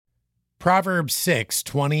Proverbs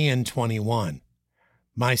 6:20 and 21.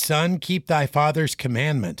 My son, keep thy father's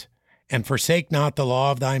commandment, and forsake not the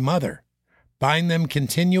law of thy mother. Bind them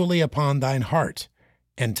continually upon thine heart,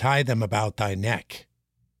 and tie them about thy neck.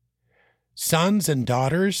 Sons and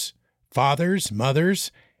daughters, fathers,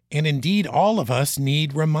 mothers, and indeed all of us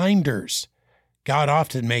need reminders. God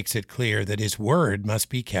often makes it clear that His word must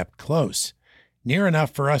be kept close, near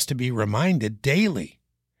enough for us to be reminded daily.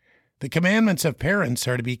 The commandments of parents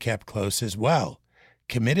are to be kept close as well,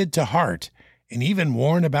 committed to heart, and even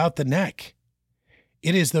worn about the neck.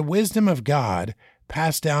 It is the wisdom of God,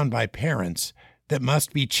 passed down by parents, that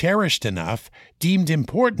must be cherished enough, deemed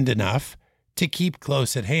important enough, to keep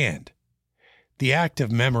close at hand. The act of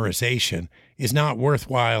memorization is not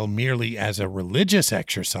worthwhile merely as a religious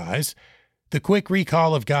exercise. The quick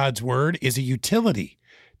recall of God's word is a utility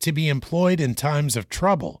to be employed in times of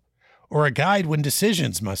trouble, or a guide when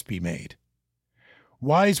decisions must be made.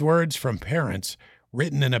 Wise words from parents,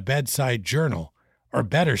 written in a bedside journal, or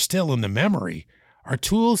better still in the memory, are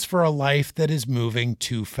tools for a life that is moving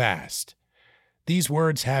too fast. These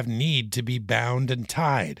words have need to be bound and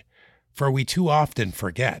tied, for we too often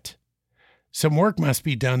forget. Some work must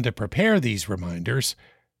be done to prepare these reminders,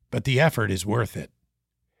 but the effort is worth it.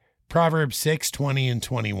 Proverbs 6:20 and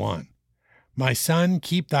 21. My son,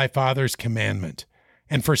 keep thy father's commandment,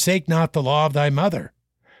 and forsake not the law of thy mother.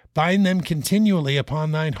 Bind them continually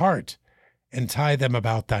upon thine heart, and tie them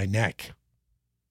about thy neck.